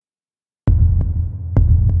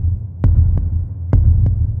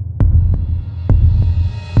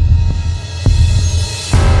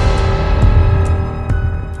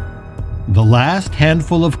Last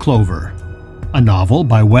Handful of Clover, a novel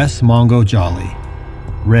by Wes Mongo Jolly,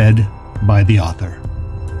 read by the author.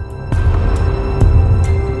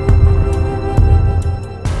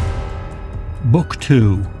 Book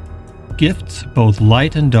 2, Gifts Both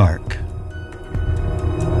Light and Dark.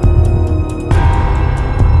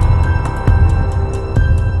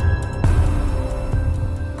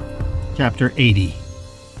 Chapter 80,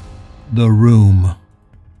 The Room.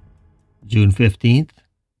 June 15th,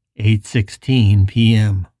 8:16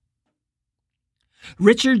 p.m.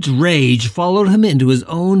 Richard's rage followed him into his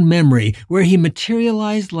own memory, where he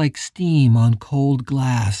materialized like steam on cold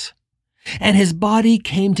glass, and his body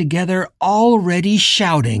came together already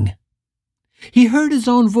shouting. He heard his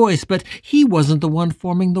own voice, but he wasn't the one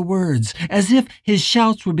forming the words, as if his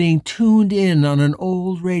shouts were being tuned in on an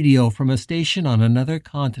old radio from a station on another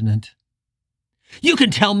continent. "You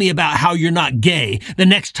can tell me about how you're not gay the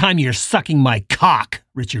next time you're sucking my cock,"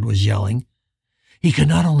 Richard was yelling. He could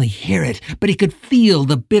not only hear it, but he could feel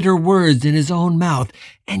the bitter words in his own mouth.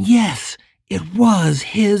 And yes, it was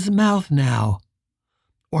his mouth now.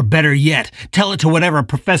 Or better yet, tell it to whatever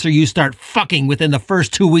professor you start fucking within the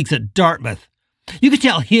first 2 weeks at Dartmouth. You could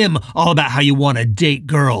tell him all about how you want to date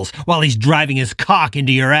girls while he's driving his cock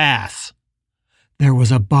into your ass. There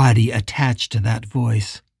was a body attached to that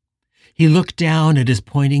voice. He looked down at his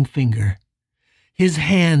pointing finger. His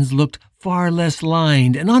hands looked far less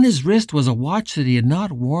lined, and on his wrist was a watch that he had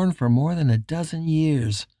not worn for more than a dozen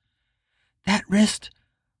years. That wrist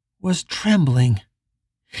was trembling.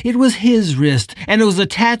 It was his wrist, and it was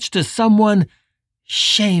attached to someone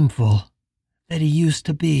shameful that he used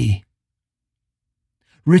to be.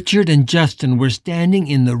 Richard and Justin were standing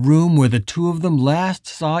in the room where the two of them last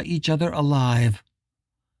saw each other alive.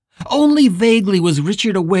 Only vaguely was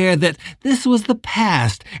Richard aware that this was the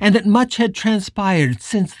past and that much had transpired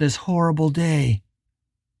since this horrible day.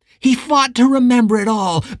 He fought to remember it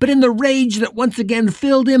all, but in the rage that once again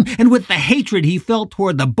filled him and with the hatred he felt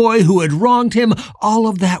toward the boy who had wronged him, all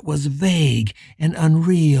of that was vague and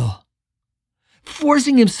unreal.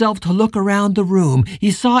 Forcing himself to look around the room,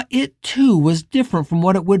 he saw it too was different from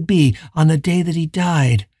what it would be on the day that he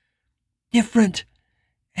died. Different,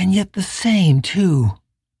 and yet the same too.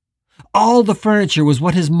 All the furniture was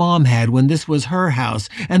what his mom had when this was her house,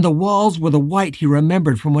 and the walls were the white he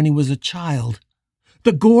remembered from when he was a child.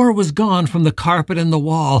 The gore was gone from the carpet and the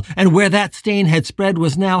wall, and where that stain had spread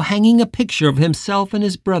was now hanging a picture of himself and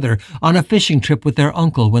his brother on a fishing trip with their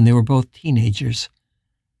uncle when they were both teenagers.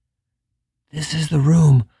 This is the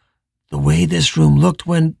room, the way this room looked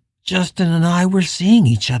when Justin and I were seeing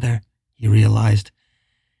each other, he realized.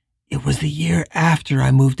 It was the year after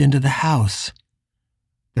I moved into the house.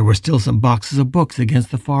 There were still some boxes of books against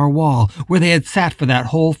the far wall where they had sat for that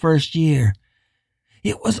whole first year.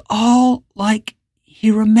 It was all like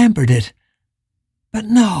he remembered it. But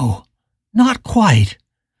no, not quite.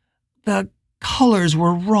 The colors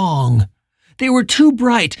were wrong. They were too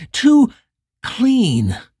bright, too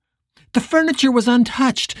clean. The furniture was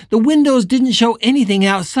untouched. The windows didn't show anything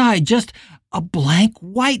outside, just a blank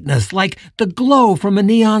whiteness, like the glow from a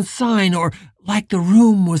neon sign, or like the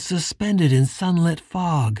room was suspended in sunlit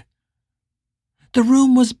fog. The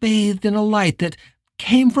room was bathed in a light that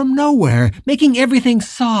came from nowhere, making everything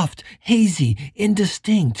soft, hazy,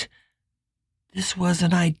 indistinct. This was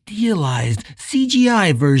an idealized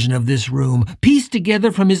CGI version of this room, pieced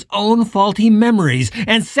together from his own faulty memories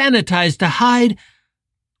and sanitized to hide,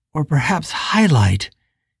 or perhaps highlight,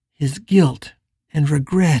 his guilt and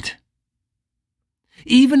regret.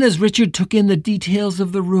 Even as Richard took in the details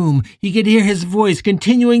of the room, he could hear his voice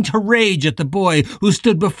continuing to rage at the boy who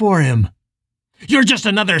stood before him. "You're just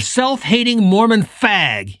another self-hating Mormon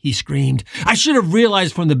fag," he screamed. "I should have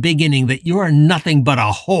realized from the beginning that you're nothing but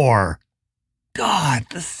a whore." God,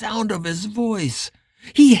 the sound of his voice.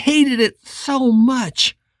 He hated it so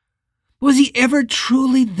much. Was he ever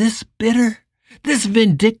truly this bitter, this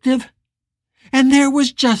vindictive? And there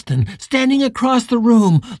was Justin, standing across the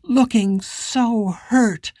room, looking so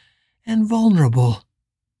hurt and vulnerable.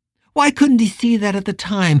 Why couldn't he see that at the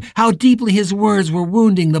time, how deeply his words were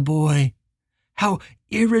wounding the boy? How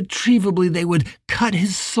irretrievably they would cut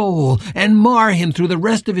his soul and mar him through the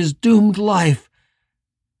rest of his doomed life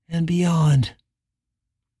and beyond.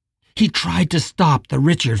 He tried to stop the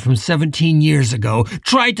Richard from 17 years ago,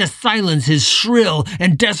 tried to silence his shrill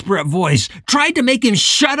and desperate voice, tried to make him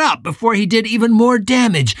shut up before he did even more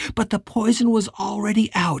damage, but the poison was already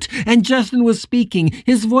out, and Justin was speaking,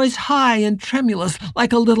 his voice high and tremulous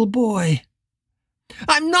like a little boy.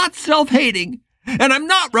 "I'm not self-hating, and I'm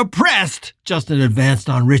not repressed," Justin advanced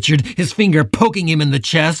on Richard, his finger poking him in the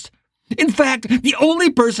chest. "In fact, the only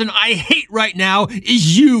person I hate right now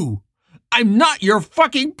is you. I'm not your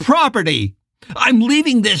fucking property. I'm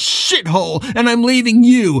leaving this shithole, and I'm leaving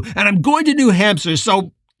you, and I'm going to New Hampshire,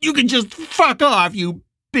 so you can just fuck off, you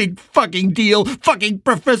big fucking deal, fucking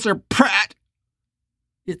Professor Pratt.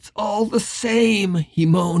 It's all the same, he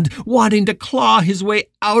moaned, wanting to claw his way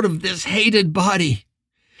out of this hated body.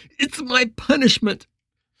 It's my punishment.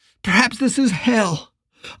 Perhaps this is hell.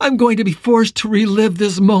 I'm going to be forced to relive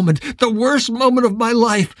this moment, the worst moment of my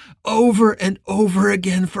life, over and over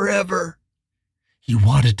again forever. He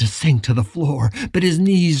wanted to sink to the floor, but his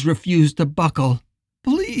knees refused to buckle.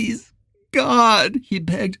 Please, God, he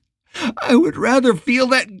begged, I would rather feel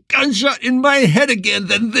that gunshot in my head again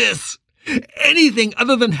than this. Anything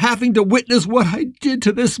other than having to witness what I did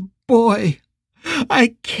to this boy.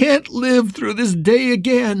 I can't live through this day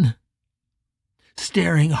again.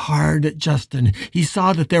 Staring hard at Justin, he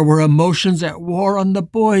saw that there were emotions at war on the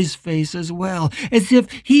boy's face as well, as if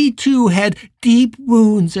he too had deep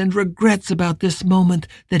wounds and regrets about this moment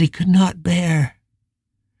that he could not bear.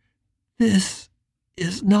 This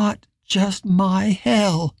is not just my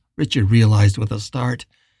hell, Richard realized with a start.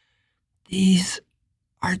 These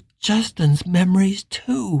are Justin's memories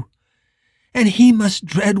too, and he must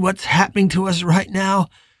dread what's happening to us right now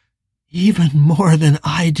even more than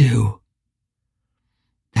I do.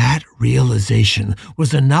 That realization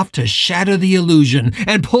was enough to shatter the illusion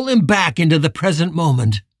and pull him back into the present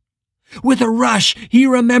moment. With a rush, he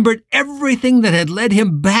remembered everything that had led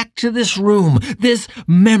him back to this room, this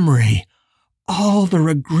memory, all the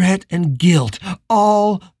regret and guilt,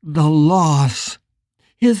 all the loss.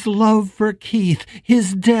 His love for Keith,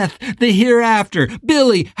 his death, the hereafter,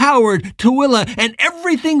 Billy, Howard, Tooele, and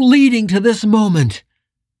everything leading to this moment.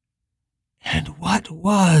 And what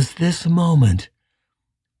was this moment?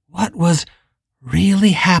 What was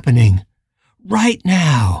really happening right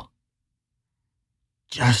now?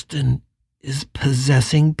 Justin is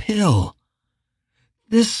possessing Pill.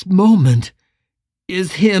 This moment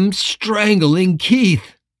is him strangling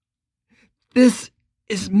Keith. This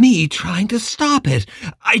is me trying to stop it.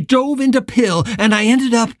 I dove into Pill and I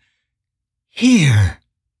ended up here.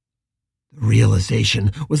 The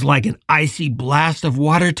realization was like an icy blast of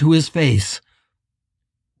water to his face.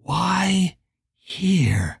 Why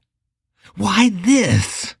here? Why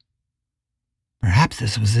this? Perhaps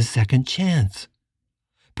this was his second chance.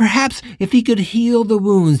 Perhaps if he could heal the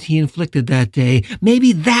wounds he inflicted that day,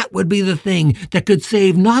 maybe that would be the thing that could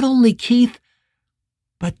save not only Keith,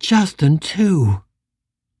 but Justin too.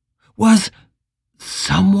 Was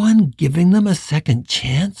someone giving them a second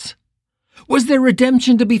chance? Was there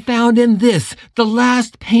redemption to be found in this, the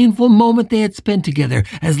last painful moment they had spent together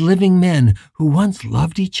as living men who once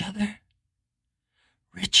loved each other?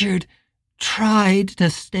 Richard tried to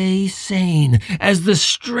stay sane as the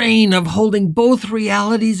strain of holding both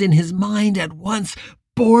realities in his mind at once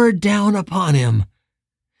bore down upon him.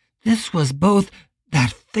 This was both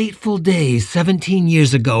that fateful day 17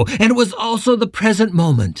 years ago, and it was also the present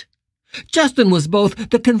moment. Justin was both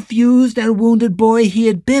the confused and wounded boy he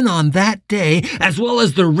had been on that day, as well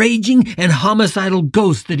as the raging and homicidal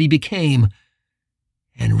ghost that he became.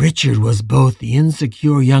 And Richard was both the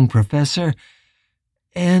insecure young professor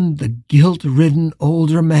and the guilt-ridden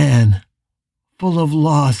older man, full of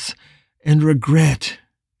loss and regret.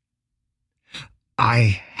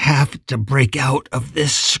 I have to break out of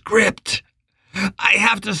this script. I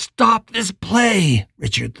have to stop this play,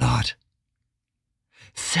 Richard thought.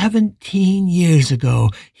 17 years ago,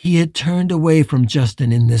 he had turned away from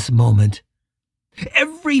Justin in this moment.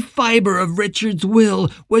 Every fiber of Richard's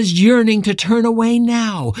will was yearning to turn away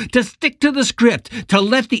now, to stick to the script, to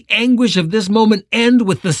let the anguish of this moment end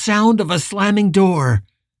with the sound of a slamming door.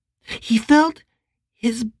 He felt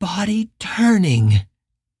his body turning,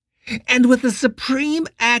 and with a supreme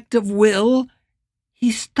act of will,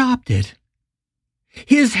 he stopped it.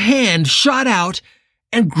 His hand shot out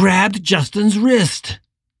and grabbed Justin's wrist.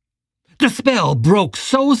 The spell broke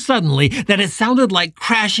so suddenly that it sounded like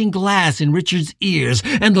crashing glass in Richard's ears,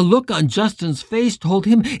 and the look on Justin's face told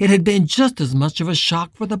him it had been just as much of a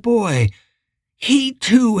shock for the boy. He,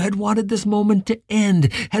 too, had wanted this moment to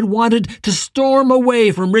end, had wanted to storm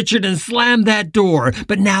away from Richard and slam that door,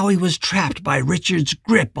 but now he was trapped by Richard's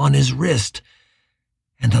grip on his wrist,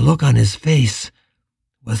 and the look on his face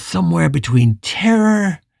was somewhere between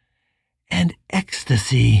terror and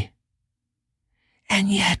ecstasy. And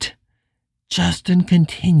yet Justin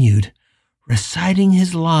continued, reciting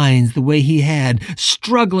his lines the way he had,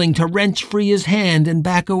 struggling to wrench free his hand and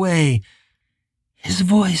back away. His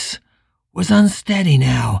voice was unsteady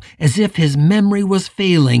now, as if his memory was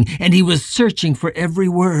failing and he was searching for every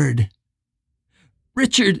word.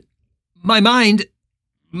 Richard, my mind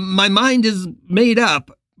is made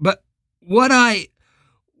up, but What I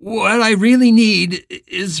really need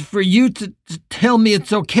is for you to tell me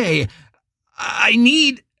it's okay. I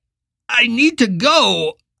need to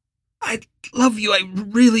go. I love you, I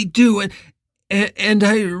really do, and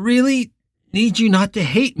I really need you not to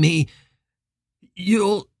hate me.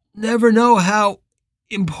 You'll never know how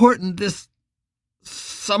important this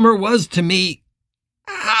summer was to me.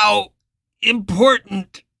 How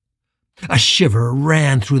important. A shiver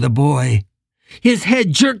ran through the boy. His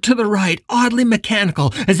head jerked to the right, oddly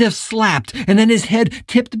mechanical, as if slapped, and then his head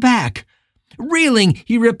tipped back. Reeling,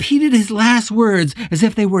 he repeated his last words as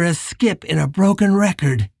if they were a skip in a broken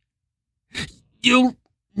record. You'll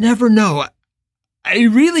never know. I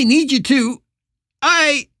really need you to.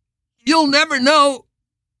 You'll never know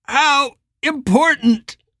how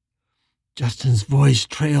important. Justin's voice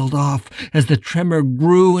trailed off as the tremor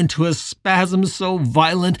grew into a spasm so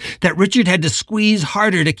violent that Richard had to squeeze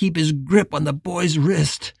harder to keep his grip on the boy's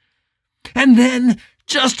wrist. And then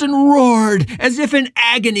Justin roared as if in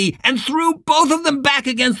agony and threw both of them back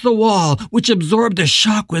against the wall, which absorbed the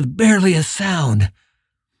shock with barely a sound.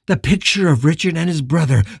 The picture of Richard and his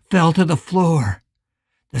brother fell to the floor.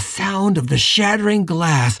 The sound of the shattering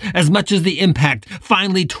glass, as much as the impact,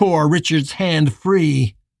 finally tore Richard's hand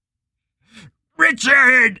free.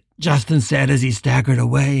 "Richard!" Justin said as he staggered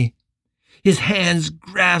away. His hands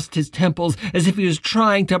grasped his temples as if he was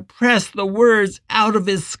trying to press the words out of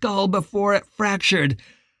his skull before it fractured.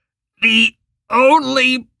 The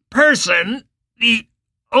only person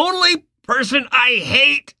I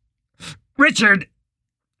hate. Richard,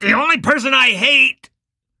 the only person I hate.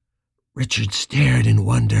 Richard stared in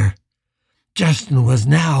wonder. Justin was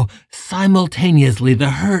now simultaneously the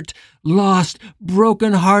hurt, lost,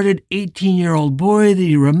 broken-hearted 18-year-old boy that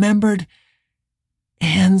he remembered,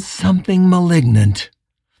 and something malignant,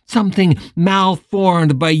 something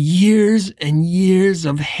malformed by years and years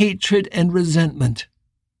of hatred and resentment.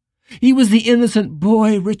 He was the innocent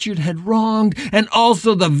boy Richard had wronged, and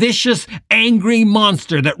also the vicious, angry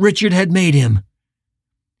monster that Richard had made him.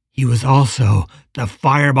 He was also the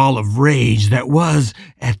fireball of rage that was,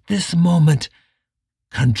 at this moment,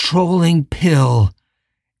 controlling Pill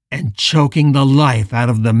and choking the life out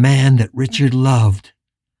of the man that Richard loved.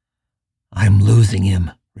 I'm losing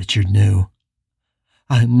him, Richard knew.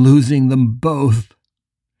 I'm losing them both.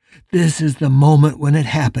 This is the moment when it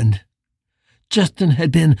happened. Justin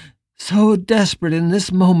had been so desperate in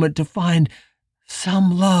this moment to find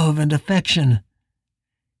some love and affection,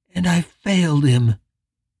 and I failed him.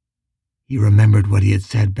 He remembered what he had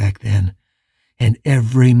said back then, and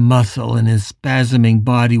every muscle in his spasming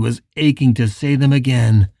body was aching to say them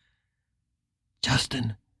again.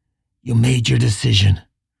 Justin, you made your decision.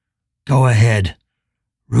 Go ahead.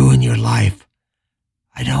 Ruin your life.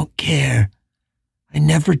 I don't care. I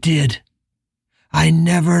never did. I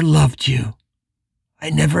never loved you. I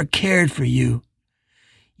never cared for you.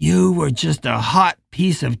 You were just a hot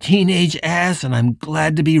piece of teenage ass, and I'm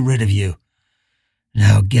glad to be rid of you.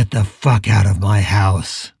 Now get the fuck out of my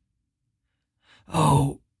house.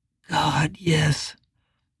 Oh, God, yes.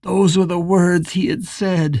 Those were the words he had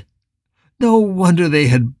said. No wonder they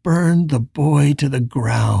had burned the boy to the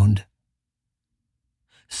ground.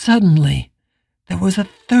 Suddenly, there was a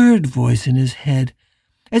third voice in his head,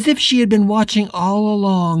 as if she had been watching all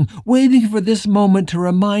along, waiting for this moment to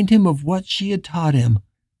remind him of what she had taught him.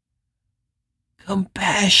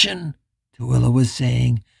 Compassion, Tooele was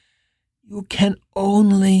saying. You can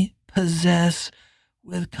only possess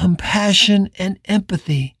with compassion and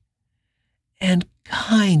empathy and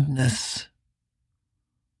kindness.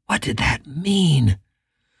 What did that mean?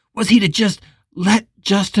 Was he to just let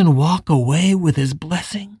Justin walk away with his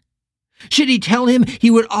blessing? Should he tell him he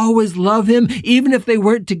would always love him even if they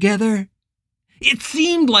weren't together? It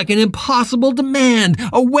seemed like an impossible demand,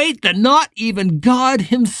 a weight that not even God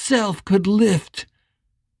himself could lift.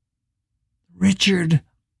 Richard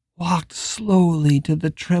walked slowly to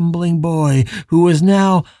the trembling boy, who was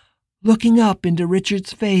now looking up into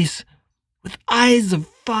Richard's face with eyes of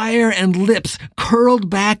fire and lips curled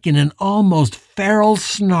back in an almost feral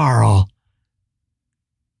snarl.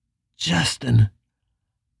 Justin,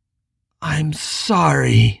 I'm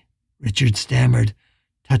sorry, Richard stammered,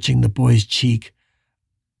 touching the boy's cheek.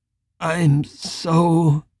 I'm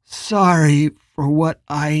so sorry for what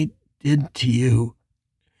I did to you.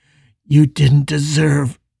 You didn't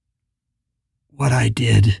deserve what I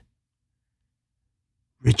did.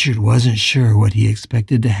 Richard wasn't sure what he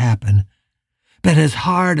expected to happen, but as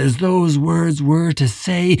hard as those words were to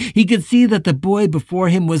say, he could see that the boy before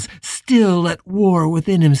him was still at war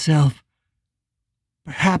within himself.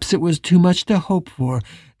 Perhaps it was too much to hope for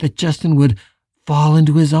that Justin would fall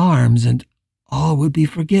into his arms and all would be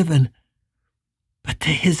forgiven. But to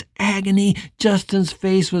his agony, Justin's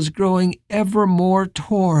face was growing ever more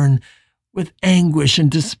torn with anguish and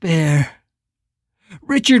despair.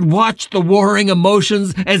 Richard watched the warring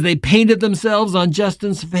emotions as they painted themselves on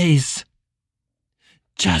Justin's face.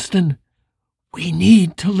 "Justin, we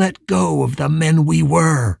need to let go of the men we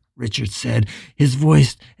were," Richard said, his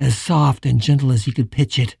voice as soft and gentle as he could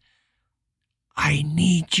pitch it. "I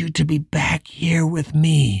need you to be back here with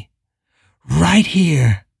me. Right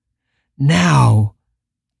here. Now.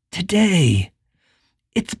 Today.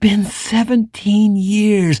 It's been 17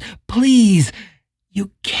 years. Please,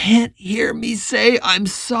 you can't hear me say I'm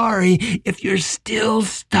sorry if you're still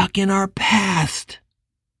stuck in our past."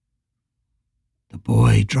 The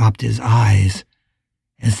boy dropped his eyes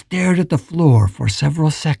and stared at the floor for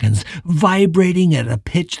several seconds, vibrating at a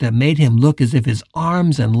pitch that made him look as if his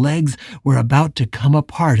arms and legs were about to come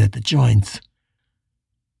apart at the joints.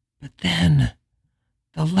 But then,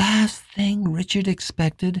 the last thing Richard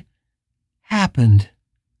expected happened.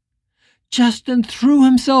 Justin threw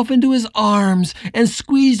himself into his arms and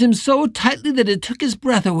squeezed him so tightly that it took his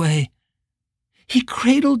breath away. He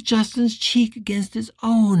cradled Justin's cheek against his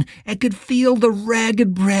own and could feel the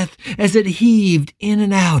ragged breath as it heaved in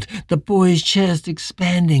and out, the boy's chest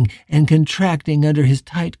expanding and contracting under his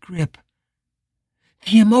tight grip.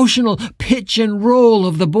 The emotional pitch and roll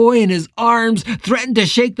of the boy in his arms threatened to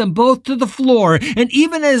shake them both to the floor, and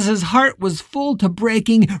even as his heart was full to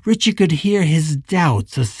breaking, Richard could hear his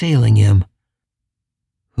doubts assailing him.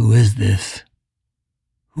 Who is this?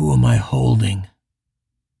 Who am I holding?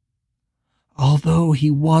 Although he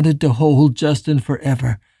wanted to hold Justin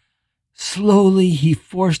forever, slowly he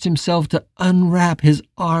forced himself to unwrap his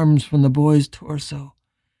arms from the boy's torso.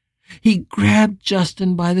 He grabbed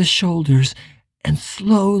Justin by the shoulders and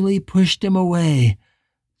slowly pushed him away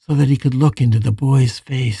so that he could look into the boy's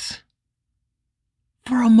face.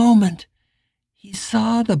 For a moment, he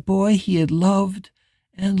saw the boy he had loved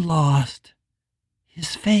and lost,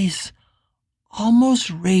 his face almost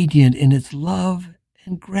radiant in its love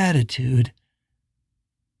and gratitude.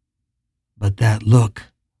 But that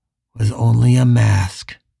look was only a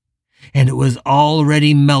mask, and it was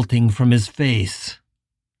already melting from his face.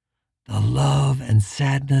 The love and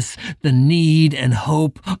sadness, the need and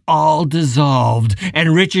hope, all dissolved,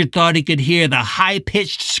 and Richard thought he could hear the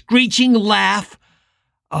high-pitched, screeching laugh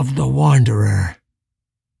of the Wanderer.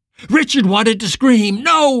 Richard wanted to scream,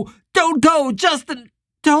 "No! Don't go, Justin!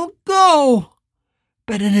 Don't go!"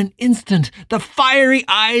 But in an instant, the fiery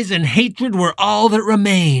eyes and hatred were all that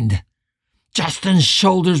remained. Justin's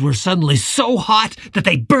shoulders were suddenly so hot that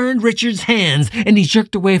they burned Richard's hands, and he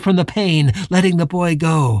jerked away from the pain, letting the boy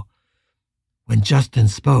go. When Justin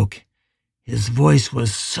spoke, his voice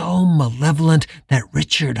was so malevolent that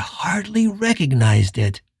Richard hardly recognized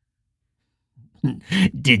it.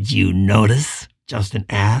 "Did you notice?" Justin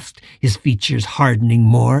asked, his features hardening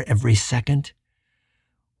more every second.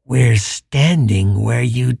 "We're standing where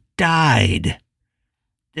you died.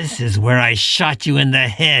 This is where I shot you in the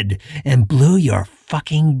head and blew your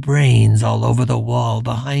fucking brains all over the wall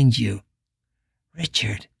behind you.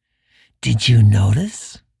 Richard, did you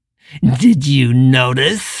notice? Did you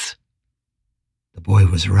notice?" The boy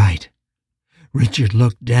was right. Richard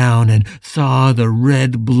looked down and saw the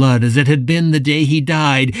red blood as it had been the day he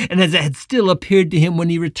died, and as it had still appeared to him when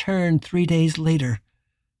he returned 3 days later.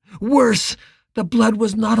 Worse, the blood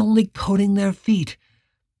was not only coating their feet,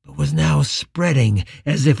 but was now spreading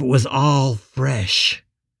as if it was all fresh.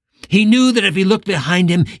 He knew that if he looked behind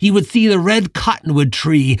him, he would see the red cottonwood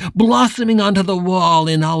tree blossoming onto the wall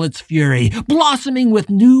in all its fury, blossoming with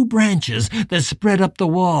new branches that spread up the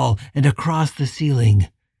wall and across the ceiling.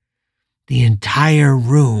 The entire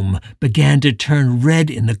room began to turn red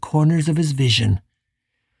in the corners of his vision.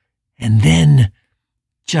 And then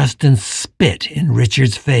Justin spit in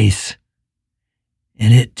Richard's face.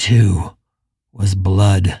 And it, too, was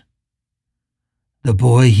blood. The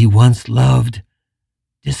boy he once loved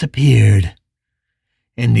disappeared,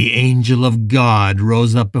 and the angel of God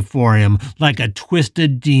rose up before him like a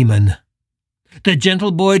twisted demon. The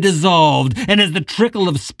gentle boy dissolved, and as the trickle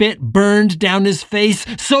of spit burned down his face,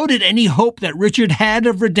 so did any hope that Richard had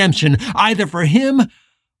of redemption, either for him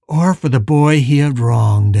or for the boy he had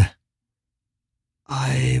wronged.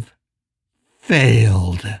 "I've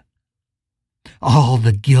failed." All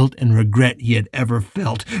the guilt and regret he had ever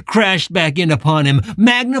felt crashed back in upon him,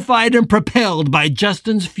 magnified and propelled by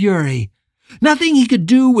Justin's fury. Nothing he could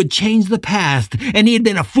do would change the past, and he had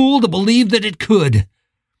been a fool to believe that it could.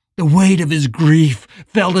 The weight of his grief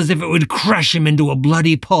felt as if it would crush him into a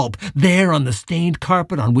bloody pulp there on the stained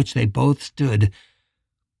carpet on which they both stood.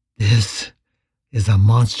 "This is a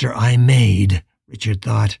monster I made," Richard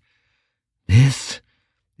thought. This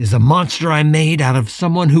is a monster I made out of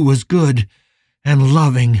someone who was good and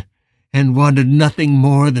loving and wanted nothing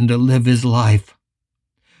more than to live his life.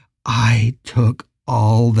 I took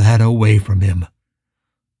all that away from him.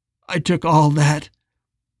 I took all that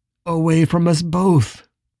away from us both.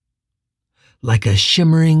 Like a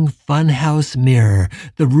shimmering funhouse mirror,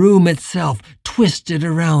 the room itself twisted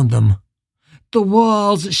around them. The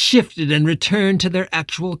walls shifted and returned to their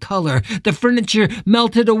actual color. The furniture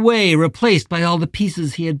melted away, replaced by all the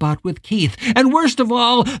pieces he had bought with Keith. And worst of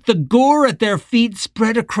all, the gore at their feet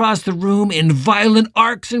spread across the room in violent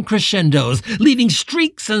arcs and crescendos, leaving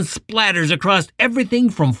streaks and splatters across everything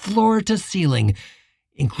from floor to ceiling,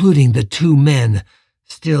 including the two men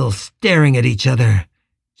still staring at each other,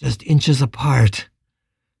 just inches apart.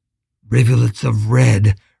 Rivulets of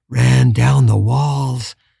red ran down the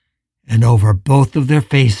walls and over both of their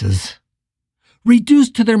faces.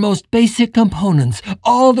 Reduced to their most basic components,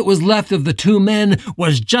 all that was left of the two men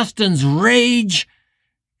was Justin's rage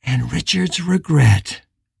and Richard's regret.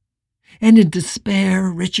 And in despair,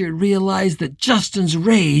 Richard realized that Justin's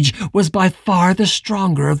rage was by far the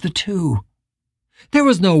stronger of the two. There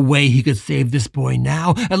was no way he could save this boy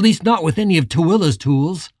now, at least not with any of Tooilla's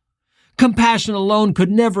tools. Compassion alone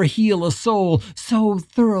could never heal a soul so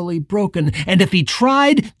thoroughly broken, and if he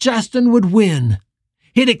tried, Justin would win.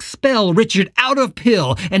 He'd expel Richard out of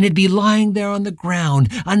Pill, and he'd be lying there on the ground,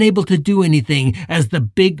 unable to do anything, as the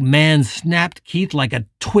big man snapped Keith like a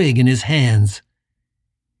twig in his hands.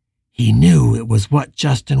 He knew it was what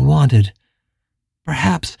Justin wanted,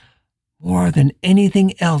 perhaps more than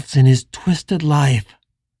anything else in his twisted life.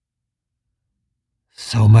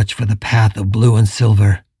 So much for the path of blue and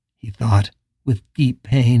silver, he thought, with deep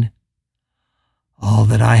pain. All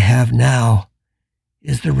that I have now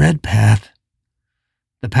is the red path,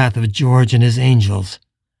 the path of George and his angels.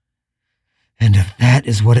 And if that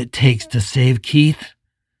is what it takes to save Keith,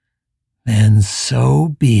 then so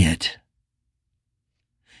be it.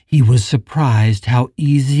 He was surprised how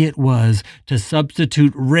easy it was to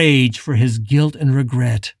substitute rage for his guilt and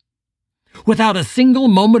regret. Without a single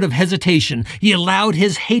moment of hesitation, he allowed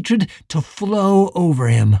his hatred to flow over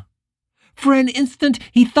him. For an instant,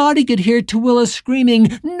 he thought he could hear Tooilla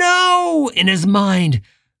screaming, "No!" in his mind,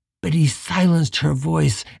 but he silenced her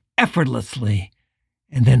voice effortlessly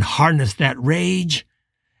and then harnessed that rage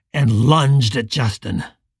and lunged at Justin.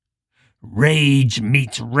 Rage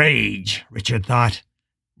meets rage, Richard thought.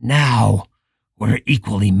 Now we're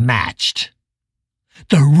equally matched.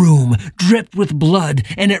 The room dripped with blood,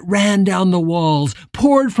 and it ran down the walls,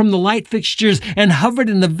 poured from the light fixtures, and hovered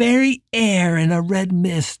in the very air in a red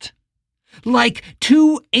mist. Like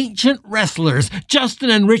two ancient wrestlers, Justin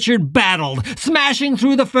and Richard battled, smashing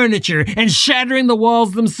through the furniture and shattering the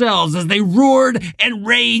walls themselves as they roared and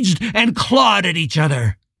raged and clawed at each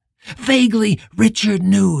other. Vaguely, Richard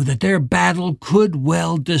knew that their battle could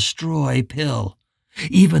well destroy Pill.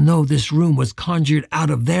 Even though this room was conjured out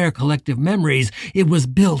of their collective memories, it was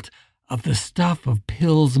built of the stuff of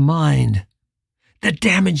Pill's mind. The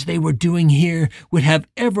damage they were doing here would have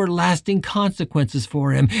everlasting consequences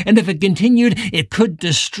for him, and if it continued, it could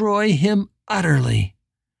destroy him utterly.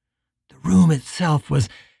 The room itself was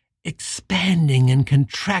expanding and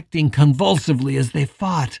contracting convulsively as they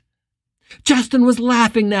fought. Justin was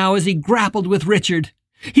laughing now as he grappled with Richard.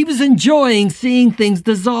 He was enjoying seeing things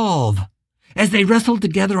dissolve. As they wrestled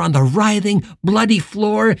together on the writhing, bloody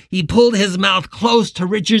floor, he pulled his mouth close to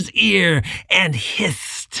Richard's ear and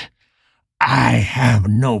hissed. "I have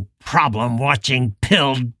no problem watching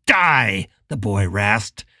Pill die," the boy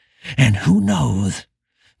rasped. "And who knows?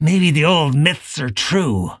 Maybe the old myths are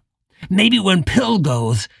true. Maybe when Pill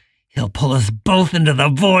goes, he'll pull us both into the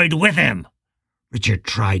void with him." Richard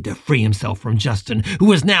tried to free himself from Justin, who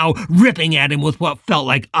was now ripping at him with what felt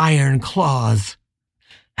like iron claws.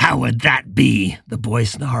 "How would that be?" the boy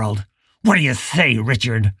snarled. "What do you say,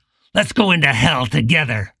 Richard? Let's go into hell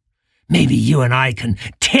together. Maybe you and I can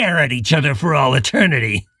tear at each other for all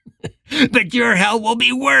eternity. But your hell will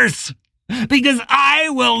be worse, because I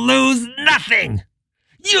will lose nothing.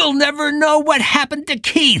 You'll never know what happened to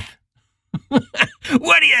Keith.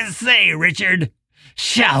 What do you say, Richard?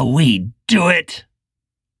 Shall we do it?"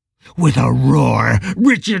 With a roar,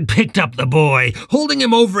 Richard picked up the boy, holding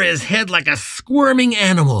him over his head like a squirming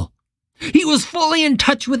animal. He was fully in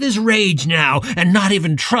touch with his rage now, and not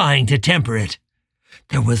even trying to temper it.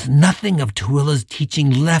 There was nothing of Tooilla's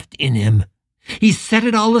teaching left in him. He set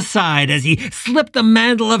it all aside as he slipped the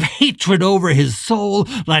mantle of hatred over his soul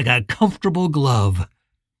like a comfortable glove.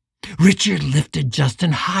 Richard lifted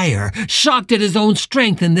Justin higher, shocked at his own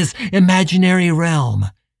strength in this imaginary realm.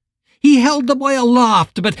 He held the boy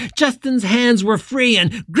aloft, but Justin's hands were free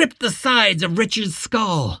and gripped the sides of Richard's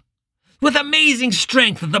skull. With amazing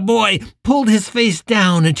strength, the boy pulled his face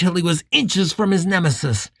down until he was inches from his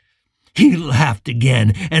nemesis. He laughed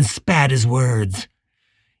again and spat his words.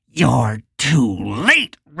 "You're too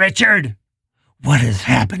late, Richard. What is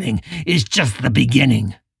happening is just the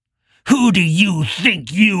beginning. Who do you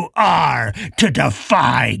think you are to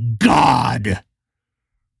defy God?"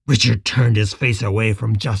 Richard turned his face away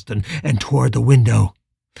from Justin and toward the window.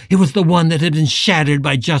 It was the one that had been shattered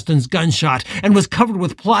by Justin's gunshot and was covered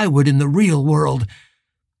with plywood in the real world.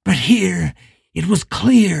 But here it was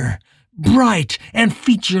clear, bright, and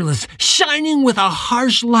featureless, shining with a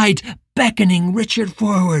harsh light, beckoning Richard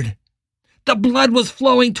forward. The blood was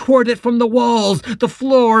flowing toward it from the walls, the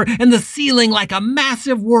floor, and the ceiling like a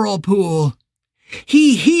massive whirlpool.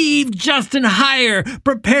 He heaved Justin higher,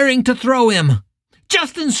 preparing to throw him.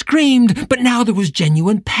 Justin screamed, but now there was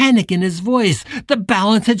genuine panic in his voice. The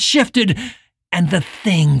balance had shifted, and the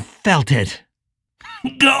thing felt it.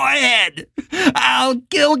 "Go ahead. I'll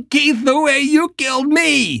kill Keith the way you killed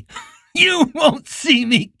me. You won't see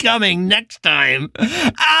me coming next time.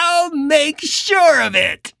 I'll make sure of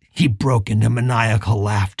it." He broke into maniacal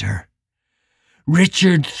laughter.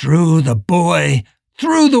 Richard threw the boy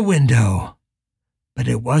through the window. But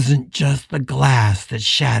it wasn't just the glass that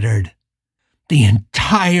shattered. The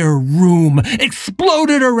entire room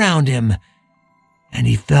exploded around him, and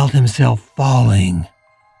he felt himself falling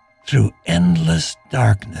through endless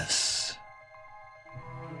darkness.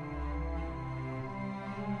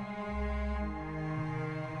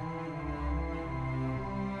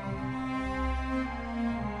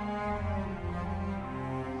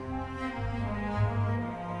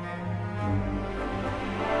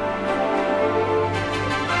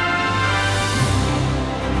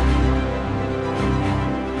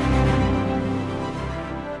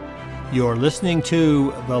 You're listening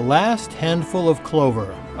to The Last Handful of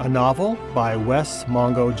Clover, a novel by Wes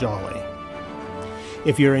Mongo Jolley.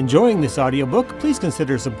 If you're enjoying this audiobook, please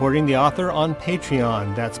consider supporting the author on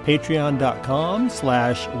Patreon. That's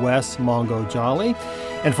patreon.com/Wes Mongo Jolley.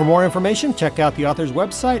 And for more information, check out the author's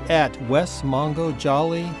website at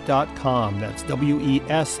wesmongojolley.com. That's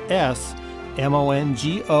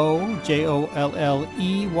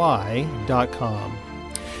WESSMONGOJOLLEY.com.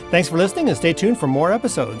 Thanks for listening and stay tuned for more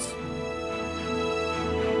episodes.